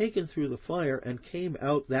 He'd been taken through the fire and came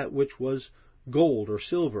out that which was gold or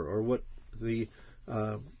silver, or what the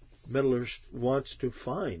metallurgist wants to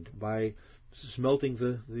find by smelting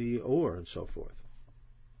the ore and so forth.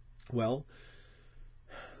 Well,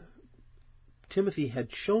 Timothy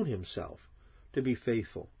had shown himself to be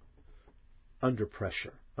faithful under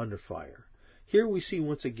pressure, under fire. Here we see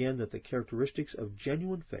once again that the characteristics of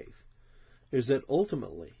genuine faith is that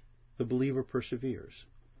ultimately the believer perseveres,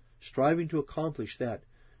 striving to accomplish that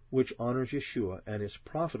which honors Yeshua and is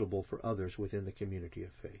profitable for others within the community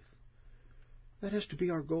of faith. That has to be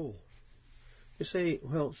our goal. You say,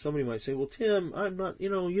 well, somebody might say, well, Tim, I'm not, you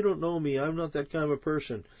don't know me. I'm not that kind of a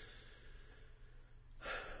person.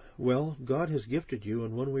 Well, God has gifted you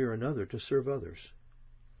in one way or another to serve others.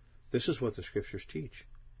 This is what the Scriptures teach.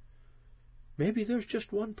 Maybe there's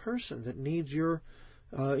just one person that needs your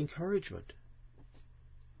encouragement.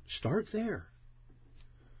 Start there.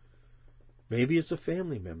 Maybe it's a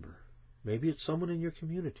family member. Maybe it's someone in your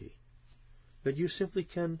community that you simply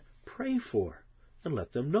can pray for and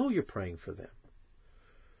let them know you're praying for them.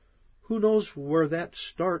 Who knows where that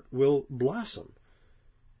start will blossom?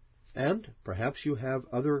 And perhaps you have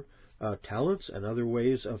other talents and other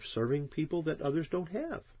ways of serving people that others don't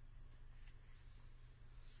have.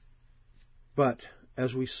 But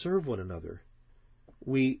as we serve one another,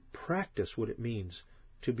 we practice what it means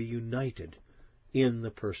to be united in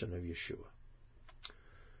the person of Yeshua.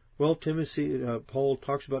 Well, Paul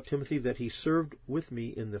talks about Timothy that he served with me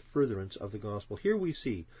in the furtherance of the gospel. Here we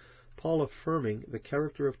see Paul affirming the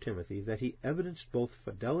character of Timothy, that he evidenced both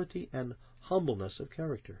fidelity and humbleness of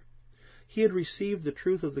character. He had received the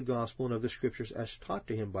truth of the gospel and of the Scriptures as taught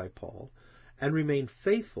to him by Paul, and remained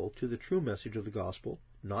faithful to the true message of the gospel,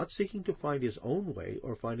 not seeking to find his own way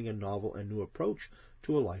or finding a novel and new approach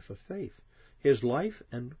to a life of faith. His life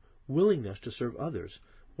and willingness to serve others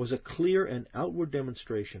was a clear and outward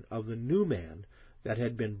demonstration of the new man that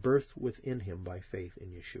had been birthed within him by faith in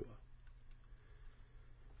Yeshua.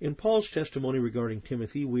 In Paul's testimony regarding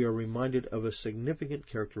Timothy, we are reminded of a significant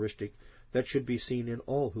characteristic that should be seen in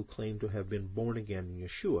all who claim to have been born again in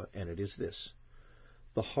Yeshua, and it is this: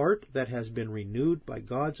 the heart that has been renewed by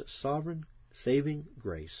God's sovereign, saving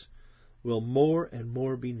grace will more and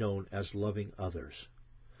more be known as loving others,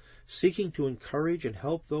 seeking to encourage and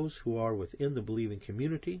help those who are within the believing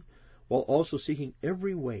community, while also seeking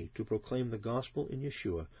every way to proclaim the gospel in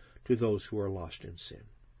Yeshua to those who are lost in sin.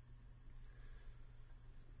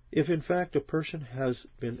 If in fact a person has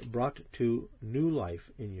been brought to new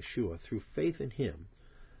life in Yeshua through faith in Him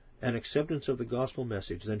and acceptance of the gospel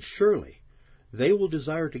message, then surely they will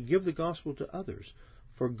desire to give the gospel to others,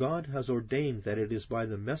 for God has ordained that it is by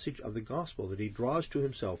the message of the gospel that He draws to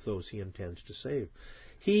Himself those He intends to save.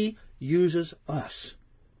 He uses us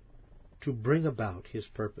to bring about His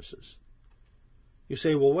purposes. You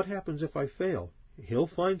say, well, what happens if I fail? He'll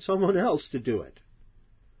find someone else to do it.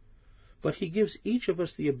 But He gives each of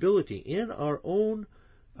us the ability in our own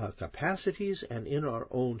capacities and in our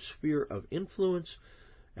own sphere of influence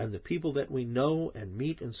and the people that we know and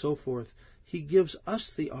meet and so forth. He gives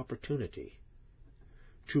us the opportunity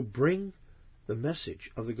to bring the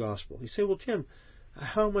message of the gospel. You say, well, Tim,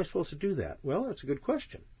 how am I supposed to do that? Well, that's a good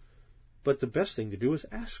question. But the best thing to do is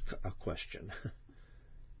ask a question.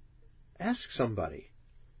 Ask somebody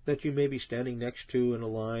that you may be standing next to in a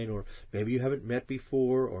line, or maybe you haven't met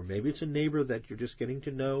before, or maybe it's a neighbor that you're just getting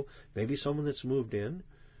to know, maybe someone that's moved in.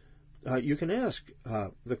 You can ask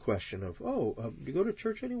the question of, do you go to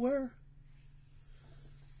church anywhere?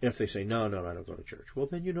 If they say, no, I don't go to church, well,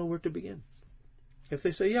 then you know where to begin. If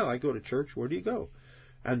they say, yeah, I go to church, where do you go?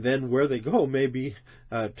 And then where they go may be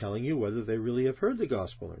telling you whether they really have heard the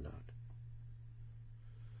gospel or not.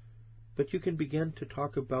 But you can begin to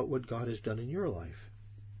talk about what God has done in your life.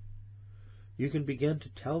 You can begin to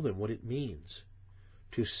tell them what it means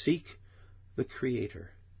to seek the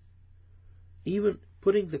Creator. Even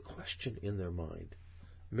putting the question in their mind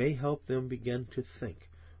may help them begin to think,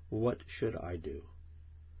 what should I do?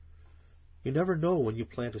 You never know when you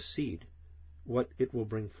plant a seed what it will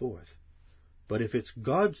bring forth. But if it's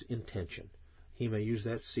God's intention, He may use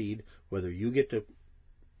that seed, whether you get to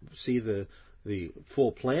see the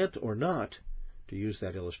full plant or not, to use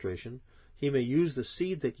that illustration. He may use the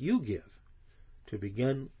seed that you give to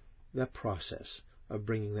begin that process of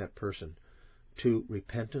bringing that person to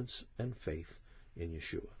repentance and faith in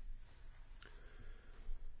Yeshua.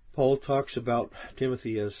 Paul talks about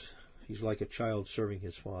Timothy as he's like a child serving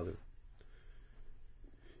his father.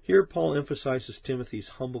 Here Paul emphasizes Timothy's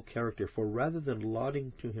humble character, for rather than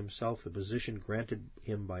lauding to himself the position granted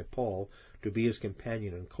him by Paul to be his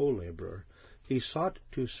companion and co-laborer, he sought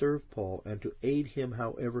to serve Paul and to aid him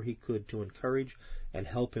however he could to encourage and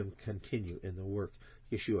help him continue in the work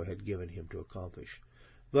Yeshua had given him to accomplish.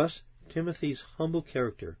 Thus, Timothy's humble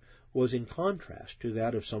character was in contrast to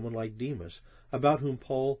that of someone like Demas, about whom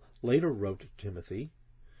Paul later wrote to Timothy,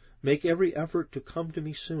 "Make every effort to come to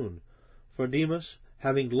me soon, for Demas,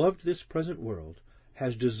 having loved this present world,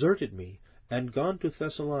 has deserted me and gone to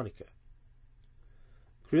Thessalonica.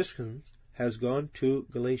 Crescens has gone to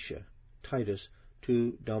Galatia, Titus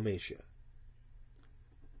to Dalmatia."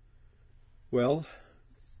 Well,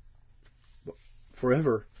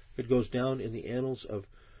 forever it goes down in the annals of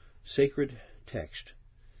sacred text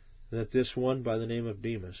that this one by the name of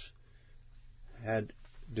Demas had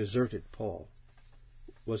deserted Paul,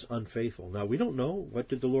 was unfaithful. Now, we don't know. What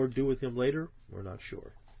did the Lord do with him later? We're not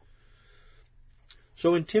sure.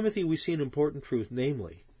 So in Timothy we see an important truth,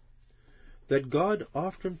 namely, that God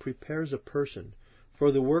often prepares a person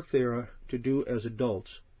for the work they are to do as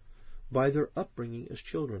adults by their upbringing as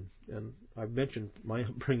children. And I've mentioned my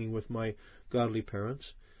upbringing with my godly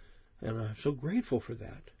parents, and I'm so grateful for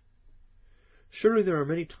that. Surely there are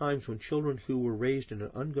many times when children who were raised in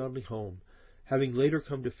an ungodly home, having later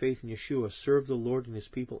come to faith in Yeshua, serve the Lord and His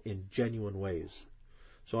people in genuine ways.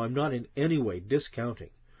 So I'm not in any way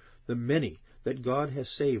discounting the many that God has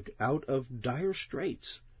saved out of dire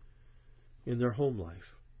straits in their home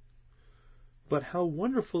life. But how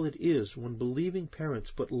wonderful it is when believing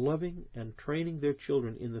parents put loving and training their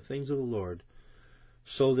children in the things of the Lord,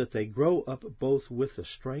 so that they grow up both with the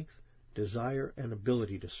strength, desire, and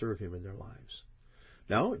ability to serve Him in their lives.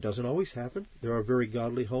 Now, it doesn't always happen. There are very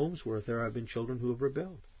godly homes where there have been children who have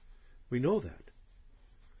rebelled. We know that.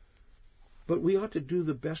 But we ought to do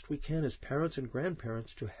the best we can as parents and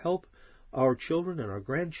grandparents to help our children and our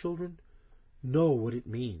grandchildren know what it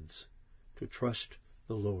means to trust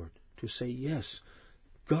the Lord, to say, yes,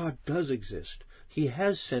 God does exist. He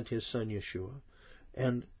has sent His Son Yeshua,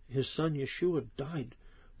 and His Son Yeshua died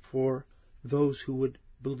for those who would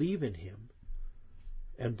believe in Him.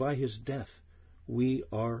 And by His death, we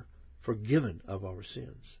are forgiven of our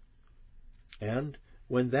sins. And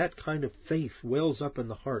when that kind of faith wells up in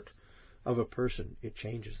the heart of a person, it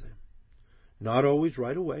changes them. Not always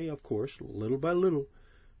right away, of course, little by little,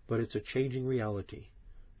 but it's a changing reality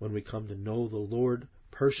when we come to know the Lord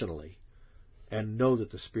personally and know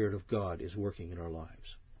that the Spirit of God is working in our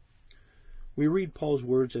lives. We read Paul's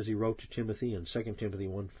words as he wrote to Timothy in 2 Timothy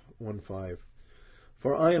 1:5.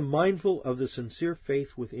 "For I am mindful of the sincere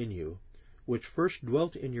faith within you, which first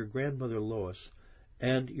dwelt in your grandmother Lois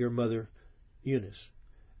and your mother Eunice,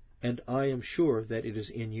 and I am sure that it is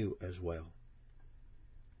in you as well."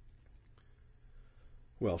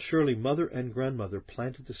 Well, surely mother and grandmother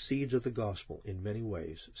planted the seeds of the gospel in many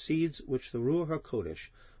ways, seeds which the Ruach HaKodesh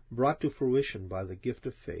brought to fruition by the gift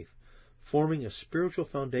of faith, forming a spiritual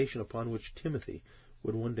foundation upon which Timothy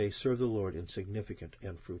would one day serve the Lord in significant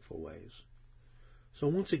and fruitful ways. So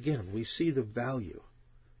once again, we see the value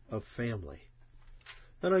of family.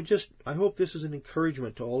 And I hope this is an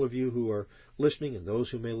encouragement to all of you who are listening, and those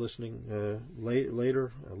who may listening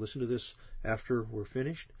later, listen to this after we're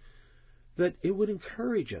finished, that it would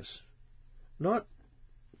encourage us. Not,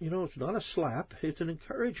 it's not a slap, it's an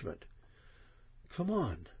encouragement. Come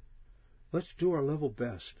on, let's do our level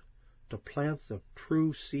best to plant the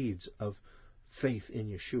true seeds of faith in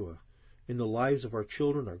Yeshua in the lives of our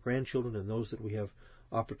children, our grandchildren, and those that we have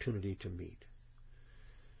opportunity to meet.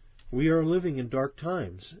 We are living in dark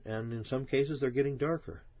times, and in some cases they're getting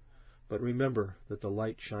darker. But remember that the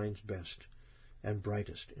light shines best and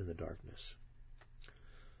brightest in the darkness.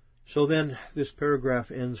 So then, this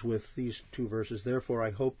paragraph ends with these two verses. "Therefore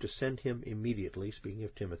I hope to send him immediately," speaking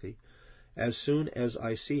of Timothy, "as soon as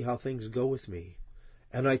I see how things go with me.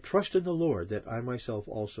 And I trust in the Lord that I myself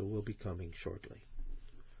also will be coming shortly."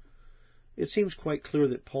 It seems quite clear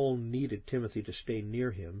that Paul needed Timothy to stay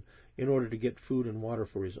near him in order to get food and water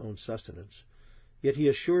for his own sustenance. Yet he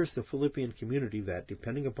assures the Philippian community that,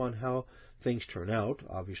 depending upon how things turn out,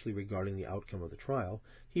 obviously regarding the outcome of the trial,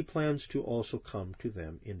 he plans to also come to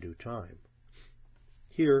them in due time.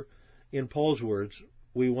 Here, in Paul's words,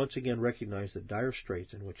 we once again recognize the dire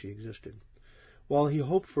straits in which he existed. While he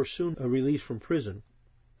hoped for soon a release from prison,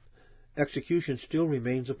 execution still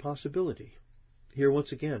remains a possibility. Here,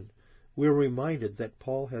 once again, we are reminded that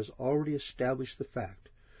Paul has already established the fact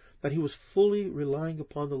that he was fully relying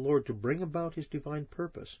upon the Lord to bring about his divine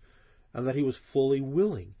purpose, and that he was fully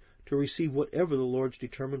willing to receive whatever the Lord's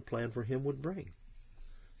determined plan for him would bring.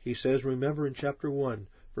 He says, remember in chapter 1,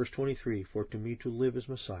 verse 23, "For to me to live is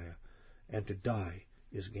Messiah, and to die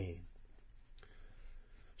is gain."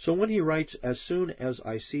 So when he writes, "As soon as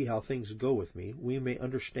I see how things go with me," we may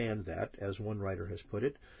understand that, as one writer has put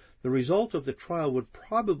it, the result of the trial would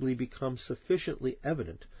probably become sufficiently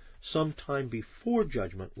evident some time before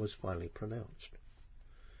judgment was finally pronounced.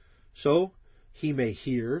 So he may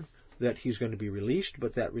hear that he's going to be released,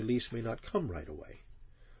 but that release may not come right away.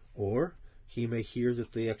 Or he may hear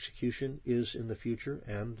that the execution is in the future,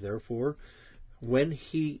 and therefore, when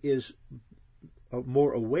he is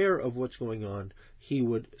more aware of what's going on, he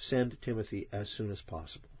would send Timothy as soon as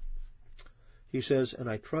possible. He says, "And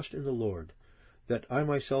I trust in the Lord that I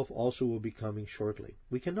myself also will be coming shortly."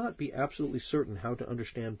 We cannot be absolutely certain how to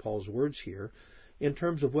understand Paul's words here in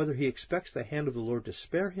terms of whether he expects the hand of the Lord to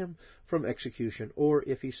spare him from execution, or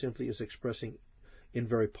if he simply is expressing in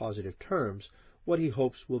very positive terms what he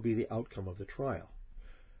hopes will be the outcome of the trial.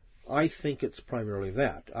 I think it's primarily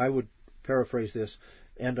that. I would paraphrase this,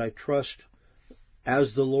 "And I trust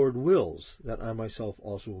as the Lord wills that I myself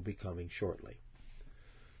also will be coming shortly."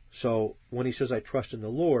 So when he says, "I trust in the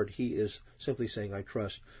Lord," he is simply saying, I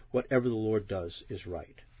trust whatever the Lord does is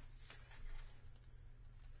right.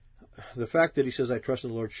 The fact that he says, "I trust in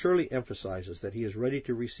the Lord," surely emphasizes that he is ready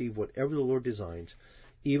to receive whatever the Lord designs,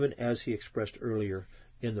 even as he expressed earlier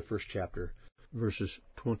in the first chapter, verses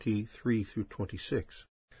 23 through 26.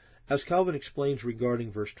 As Calvin explains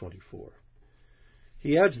regarding verse 24,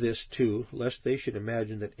 he adds this, too, lest they should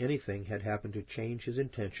imagine that anything had happened to change his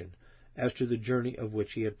intention as to the journey of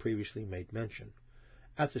which he had previously made mention.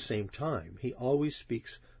 At the same time, he always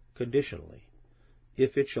speaks conditionally,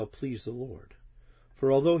 "if it shall please the Lord."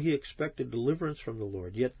 For although he expected deliverance from the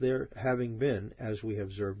Lord, yet there having been, as we have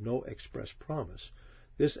observed, no express promise,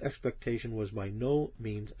 this expectation was by no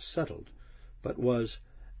means settled, but was,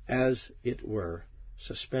 as it were,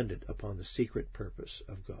 suspended upon the secret purpose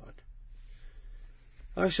of God.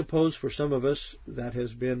 I suppose for some of us that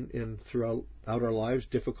has been throughout our lives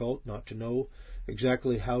difficult not to know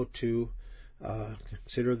exactly how to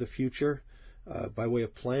consider the future by way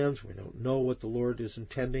of plans. We don't know what the Lord is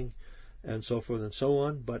intending, and so forth and so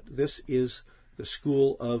on. But this is the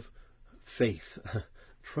school of faith,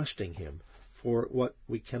 trusting Him for what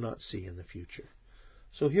we cannot see in the future.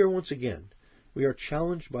 So here once again, we are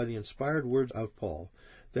challenged by the inspired words of Paul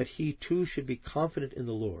that he too should be confident in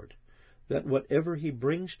the Lord, that whatever He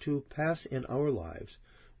brings to pass in our lives,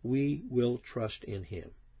 we will trust in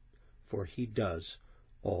Him, for He does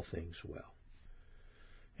all things well.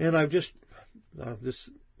 And I've just, this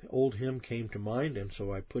old hymn came to mind, and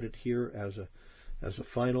so I put it here as a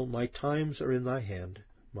final. "My times are in Thy hand,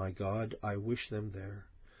 my God, I wish them there.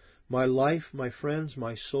 My life, my friends,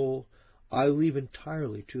 my soul, I leave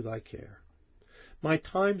entirely to Thy care. My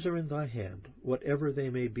times are in Thy hand, whatever they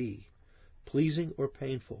may be, pleasing or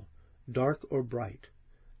painful, dark or bright,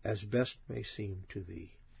 as best may seem to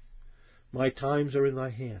Thee. My times are in Thy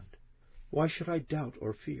hand. Why should I doubt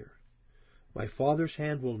or fear? My Father's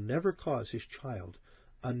hand will never cause His child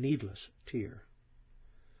a needless tear.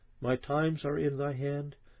 My times are in Thy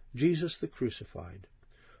hand, Jesus the crucified.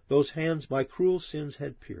 Those hands my cruel sins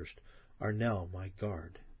had pierced are now my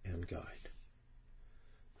guard and guide."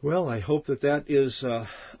 Well, I hope that is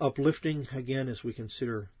uplifting again as we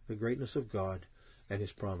consider the greatness of God and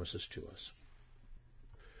His promises to us.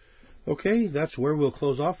 Okay, that's where we'll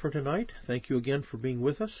close off for tonight. Thank you again for being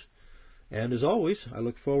with us. And as always, I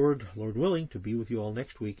look forward, Lord willing, to be with you all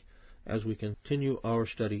next week as we continue our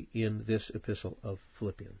study in this epistle of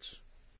Philippians.